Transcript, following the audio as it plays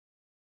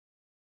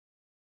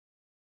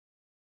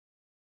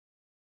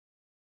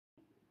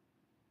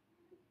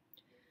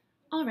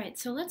All right,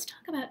 so let's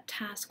talk about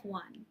task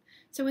one.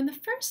 So in the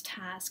first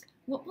task,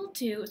 what we'll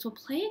do is we'll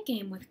play a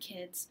game with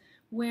kids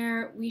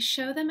where we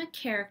show them a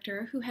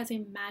character who has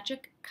a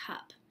magic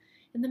cup.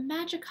 And the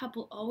magic cup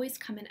will always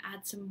come and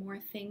add some more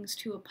things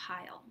to a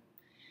pile.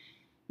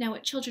 Now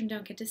what children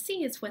don't get to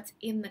see is what's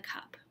in the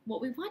cup.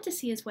 What we want to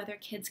see is whether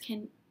kids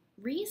can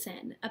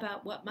reason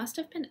about what must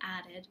have been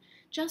added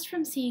just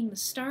from seeing the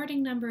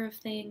starting number of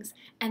things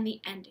and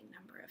the ending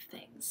number of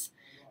things.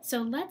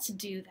 So let's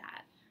do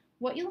that.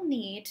 What you'll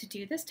need to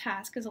do this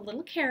task is a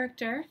little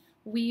character.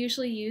 We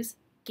usually use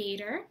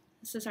Gator.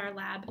 This is our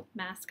lab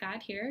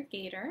mascot here,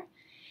 Gator.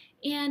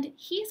 And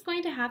he's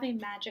going to have a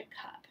magic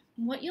cup.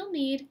 What you'll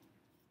need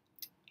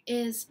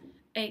is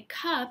a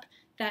cup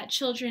that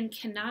children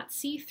cannot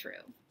see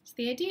through. So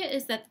the idea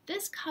is that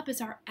this cup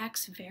is our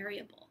X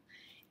variable.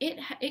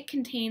 It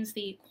contains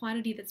the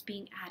quantity that's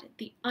being added,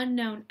 the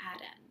unknown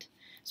addend.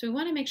 So we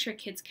want to make sure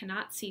kids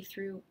cannot see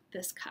through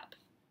this cup.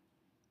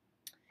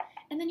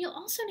 And then you'll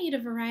also need a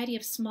variety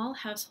of small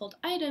household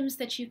items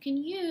that you can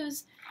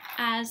use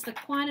as the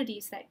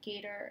quantities that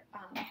Gator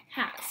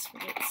has.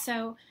 Right?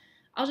 So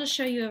I'll just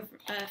show you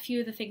a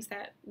few of the things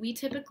that we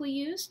typically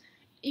use.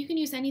 You can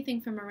use anything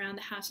from around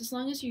the house as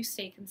long as you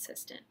stay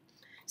consistent.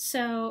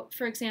 So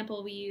for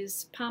example, we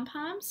use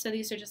pom-poms. So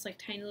these are just like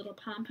tiny little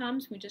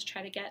pom-poms. We just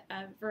try to get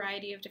a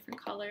variety of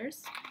different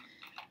colors.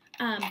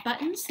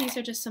 Buttons, these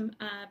are just some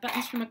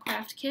buttons from a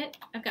craft kit.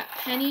 I've got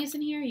pennies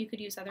in here. You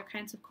could use other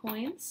kinds of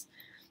coins.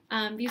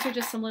 These are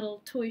just some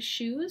little toy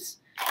shoes,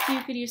 so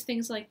you could use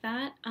things like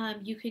that.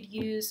 You could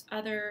use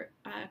other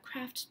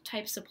craft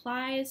type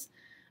supplies,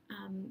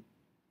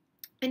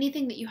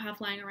 anything that you have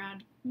lying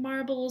around,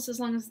 marbles, as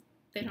long as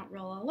they don't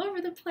roll all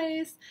over the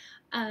place,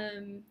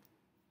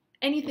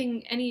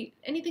 anything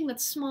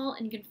that's small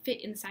and you can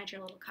fit inside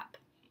your little cup.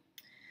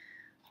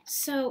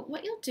 So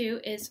what you'll do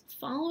is,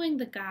 following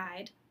the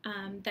guide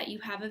that you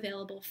have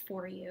available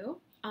for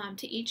you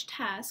to each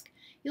task,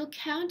 you'll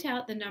count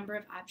out the number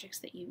of objects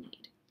that you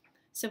need.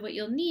 So what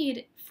you'll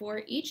need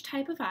for each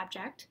type of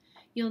object,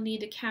 you'll need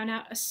to count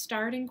out a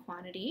starting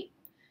quantity.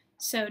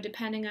 So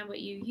depending on what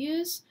you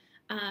use,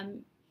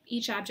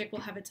 each object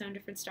will have its own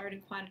different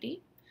starting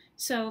quantity.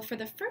 So for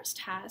the first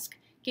task,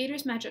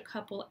 Gator's magic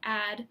cup will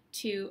add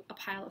to a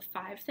pile of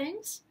 5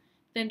 things,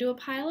 then to a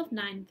pile of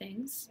 9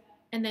 things,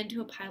 and then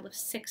to a pile of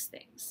 6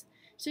 things.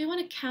 So you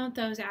want to count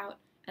those out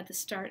at the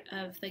start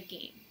of the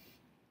game.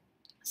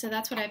 So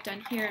that's what I've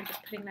done here. I'm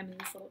just putting them in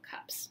these little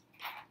cups.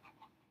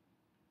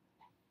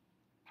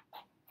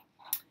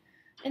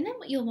 And then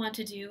what you'll want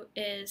to do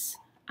is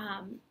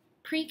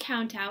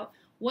pre-count out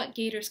what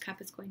Gator's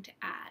cup is going to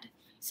add.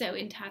 So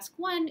in task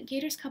 1,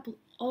 Gator's cup will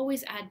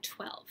always add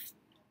 12.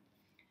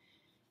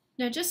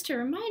 Now just to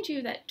remind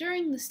you that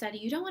during the study,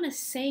 you don't want to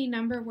say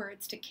number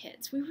words to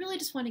kids. We really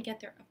just want to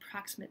get their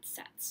approximate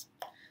sets.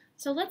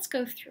 So let's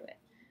go through it.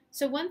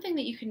 So one thing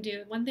that you can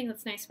do, one thing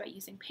that's nice about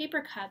using paper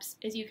cups,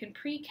 is you can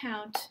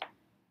pre-count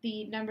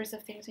the numbers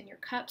of things in your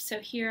cup. So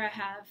here I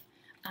have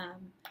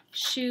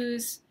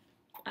shoes,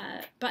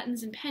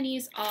 buttons and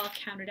pennies all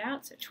counted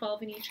out, so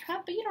 12 in each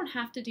cup, but you don't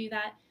have to do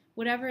that.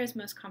 Whatever is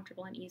most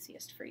comfortable and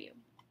easiest for you.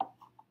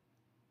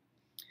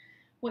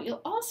 What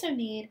you'll also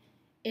need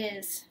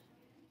is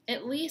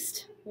at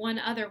least one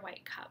other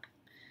white cup.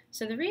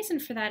 So the reason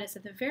for that is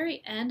at the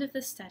very end of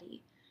the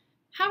study,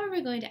 how are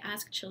we going to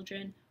ask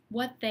children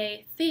what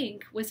they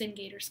think was in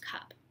Gator's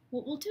cup?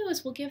 What we'll do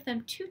is we'll give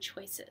them 2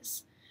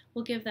 choices.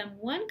 We'll give them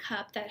one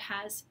cup that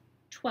has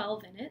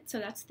 12 in it, so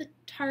that's the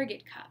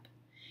target cup.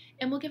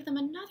 And we'll give them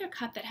another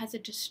cup that has a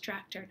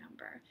distractor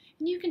number.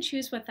 And you can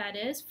choose what that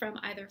is from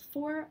either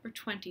 4 or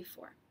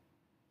 24.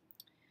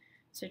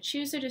 So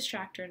choose a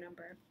distractor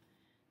number.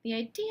 The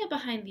idea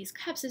behind these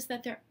cups is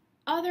that they're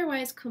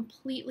otherwise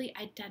completely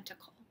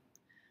identical.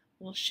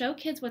 We'll show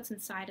kids what's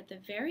inside at the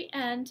very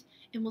end,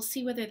 and we'll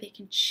see whether they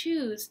can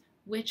choose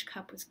which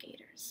cup was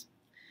Gator's.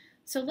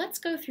 So let's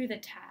go through the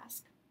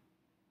task.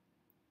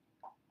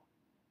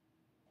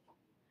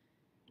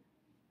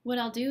 What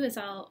I'll do is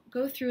I'll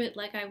go through it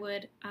like I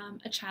would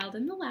a child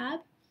in the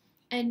lab,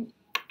 and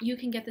you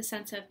can get the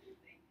sense of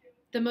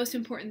the most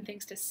important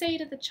things to say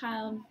to the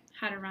child,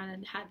 how to run,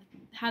 and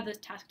how the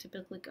task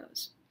typically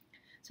goes.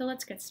 So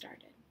let's get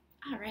started.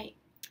 All right,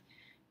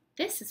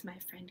 this is my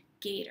friend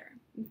Gator.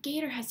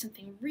 Gator has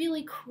something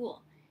really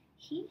cool.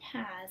 He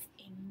has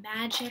a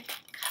magic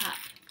cup.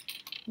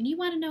 And you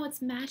want to know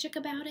what's magic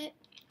about it?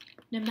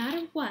 No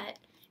matter what,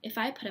 if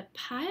I put a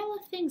pile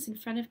of things in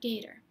front of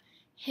Gator,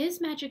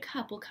 his magic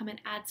cup will come and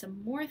add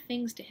some more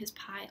things to his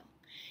pile.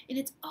 And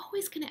it's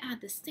always going to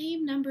add the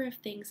same number of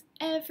things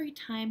every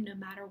time, no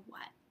matter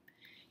what.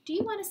 Do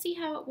you want to see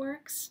how it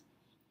works?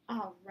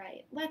 All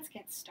right, let's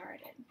get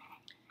started.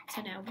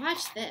 So now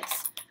watch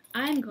this.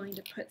 I'm going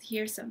to put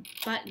here some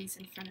buttons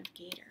in front of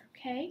Gator,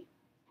 okay?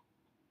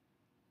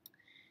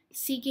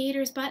 See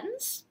Gator's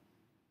buttons?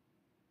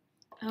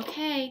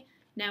 Okay,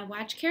 now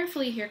watch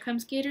carefully. Here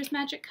comes Gator's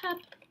magic cup.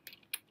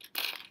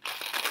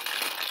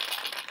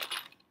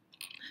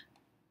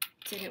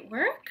 Did it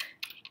work?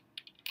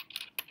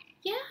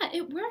 Yeah,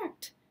 it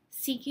worked.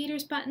 See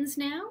Gator's buttons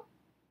now?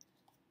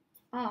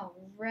 All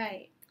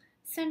right.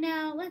 So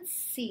now let's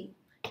see.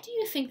 Do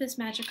you think this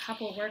magic cup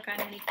will work on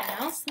anything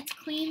else? Let's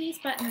clean these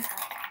buttons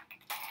up.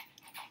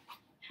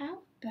 How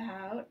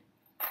about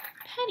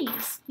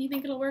pennies? Do you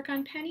think it'll work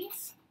on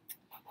pennies?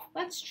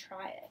 Let's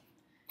try it.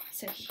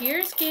 So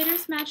here's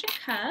Gator's magic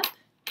cup.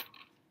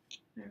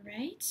 All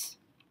right.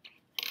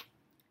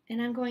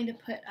 And I'm going to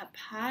put a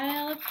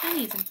pile of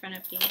pennies in front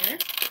of Gator.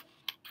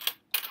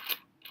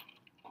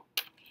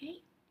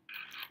 Okay.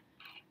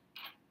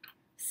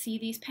 See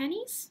these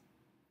pennies?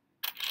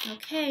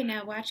 Okay,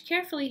 now watch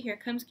carefully. Here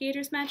comes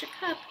Gator's magic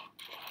cup.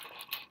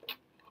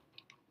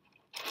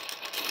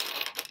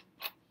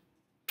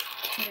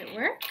 Did it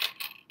work?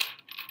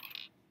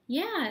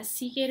 Yeah,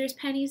 see Gator's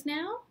pennies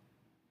now?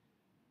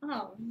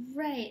 All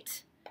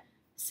right.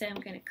 So I'm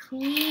going to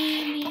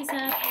clean these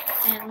up,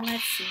 and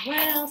let's see, what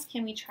else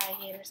can we try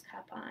Gator's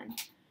cup on?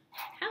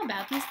 How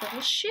about these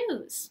little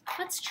shoes?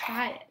 Let's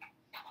try it.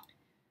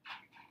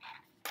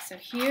 So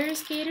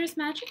here's Gator's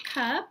magic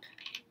cup,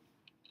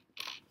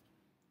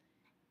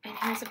 and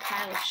here's a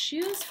pile of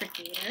shoes for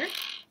Gator.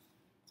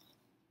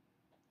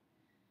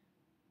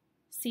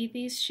 See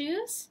these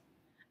shoes?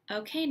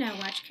 Okay, now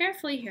watch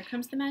carefully. Here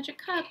comes the magic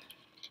cup.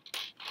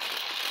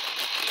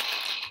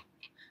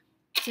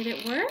 Did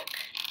it work?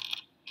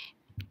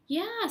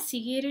 Yeah,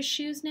 see Gator's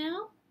shoes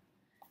now?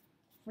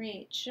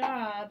 Great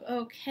job.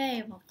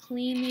 Okay, we'll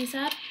clean these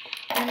up.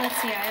 And let's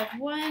see, I have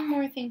one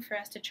more thing for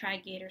us to try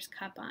Gator's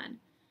cup on.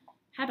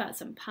 How about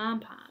some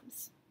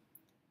pom-poms?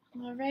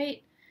 All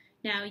right,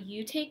 now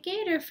you take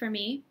Gator for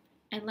me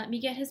and let me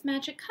get his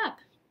magic cup.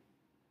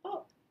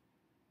 Oh,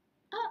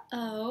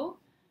 uh-oh.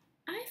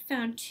 I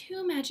found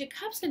 2 magic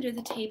cups under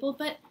the table,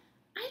 but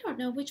I don't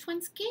know which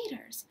one's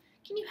Gator's.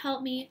 Can you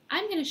help me?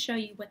 I'm going to show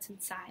you what's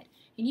inside,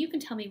 and you can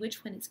tell me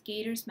which one is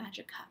Gator's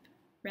magic cup.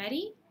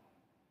 Ready?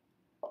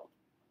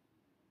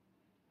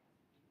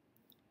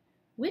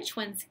 Which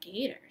one's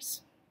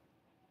Gator's?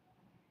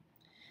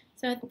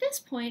 So at this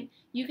point,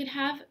 you can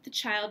have the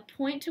child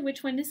point to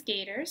which one is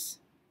Gator's.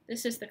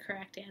 This is the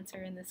correct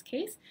answer in this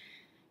case.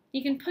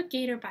 You can put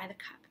Gator by the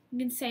cup. You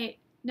can say,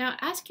 now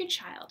ask your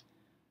child,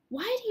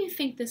 why do you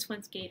think this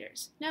one's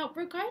Gator's? Now,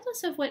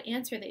 regardless of what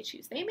answer they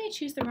choose, they may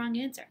choose the wrong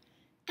answer.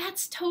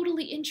 That's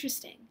totally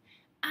interesting.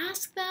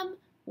 Ask them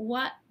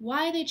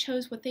why they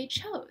chose what they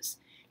chose.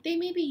 They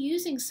may be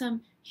using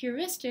some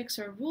heuristics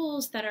or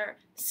rules that are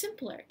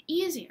simpler,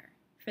 easier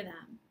for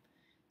them.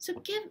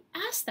 So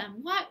ask them,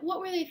 what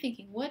were they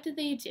thinking? What did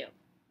they do?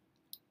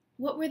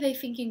 What were they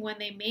thinking when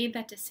they made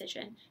that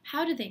decision?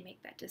 How did they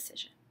make that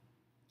decision?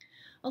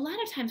 A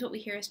lot of times what we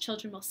hear is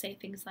children will say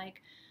things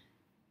like,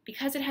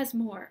 because it has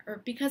more,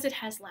 or because it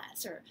has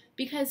less, or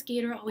because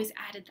Gator always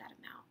added that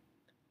amount.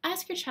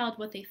 Ask your child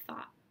what they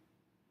thought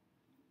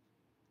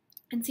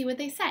and see what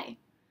they say.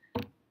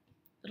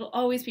 It'll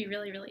always be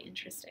really, really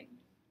interesting.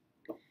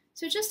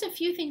 So just a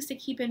few things to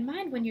keep in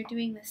mind when you're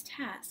doing this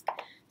task.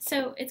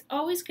 So it's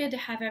always good to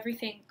have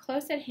everything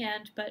close at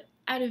hand but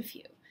out of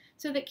view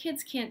so that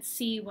kids can't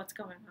see what's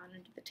going on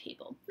under the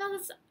table. Now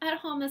at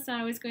home that's not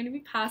always going to be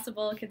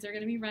possible. Kids are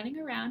going to be running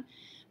around.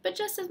 But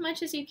just as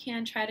much as you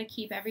can, try to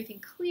keep everything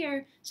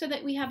clear so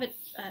that we have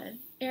an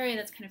area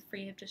that's kind of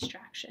free of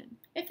distraction.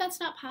 If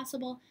that's not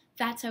possible,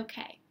 that's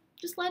okay.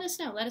 Just let us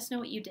know. Let us know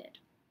what you did.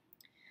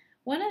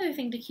 One other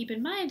thing to keep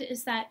in mind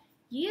is that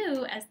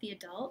you, as the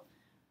adult,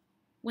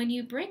 when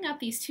you bring up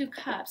these 2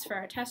 cups for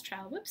our test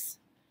trial,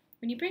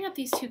 when you bring up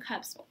these 2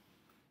 cups,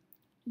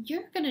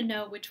 you're going to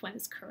know which one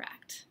is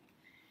correct.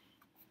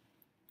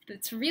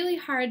 It's really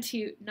hard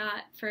to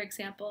not, for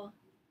example,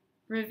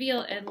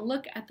 reveal and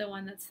look at the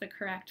one that's the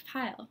correct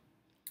pile.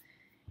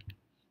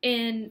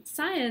 In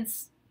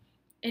science,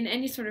 in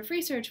any sort of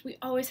research, we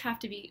always have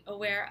to be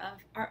aware of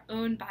our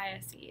own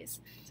biases.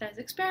 So as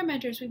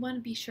experimenters, we want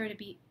to be sure to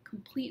be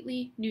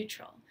completely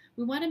neutral.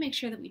 We want to make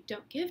sure that we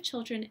don't give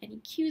children any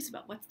cues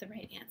about what's the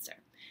right answer.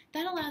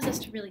 That allows us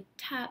to really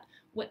tap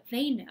what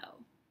they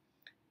know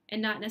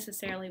and not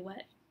necessarily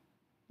what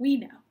we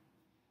know.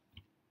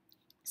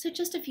 So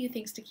just a few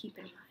things to keep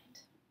in mind.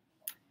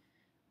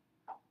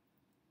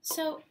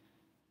 So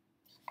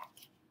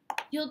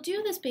you'll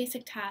do this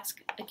basic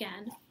task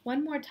again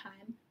one more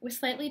time with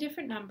slightly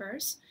different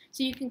numbers,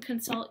 so you can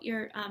consult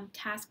your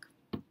task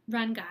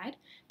run guide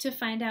to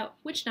find out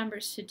which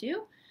numbers to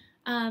do.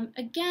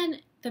 Again,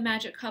 the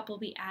magic cup will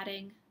be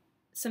adding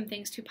some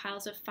things to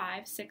piles of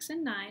 5, 6,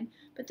 and 9,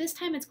 but this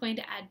time it's going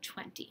to add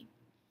 20.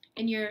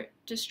 And your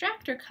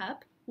distractor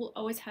cup will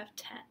always have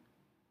 10.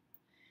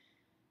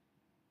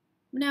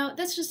 Now,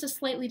 that's just a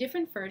slightly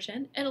different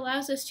version. It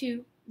allows us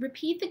to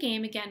repeat the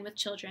game again with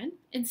children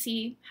and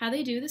see how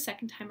they do the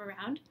second time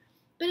around,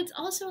 but it's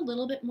also a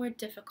little bit more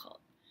difficult.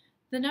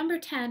 The number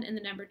 10 and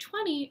the number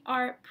 20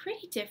 are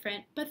pretty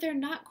different, but they're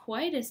not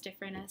quite as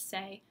different as,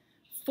 say,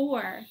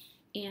 4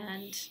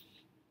 and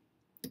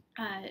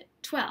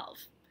 12.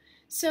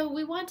 So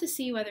we want to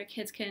see whether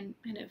kids can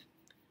kind of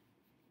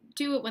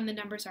do it when the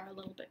numbers are a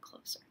little bit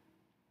closer.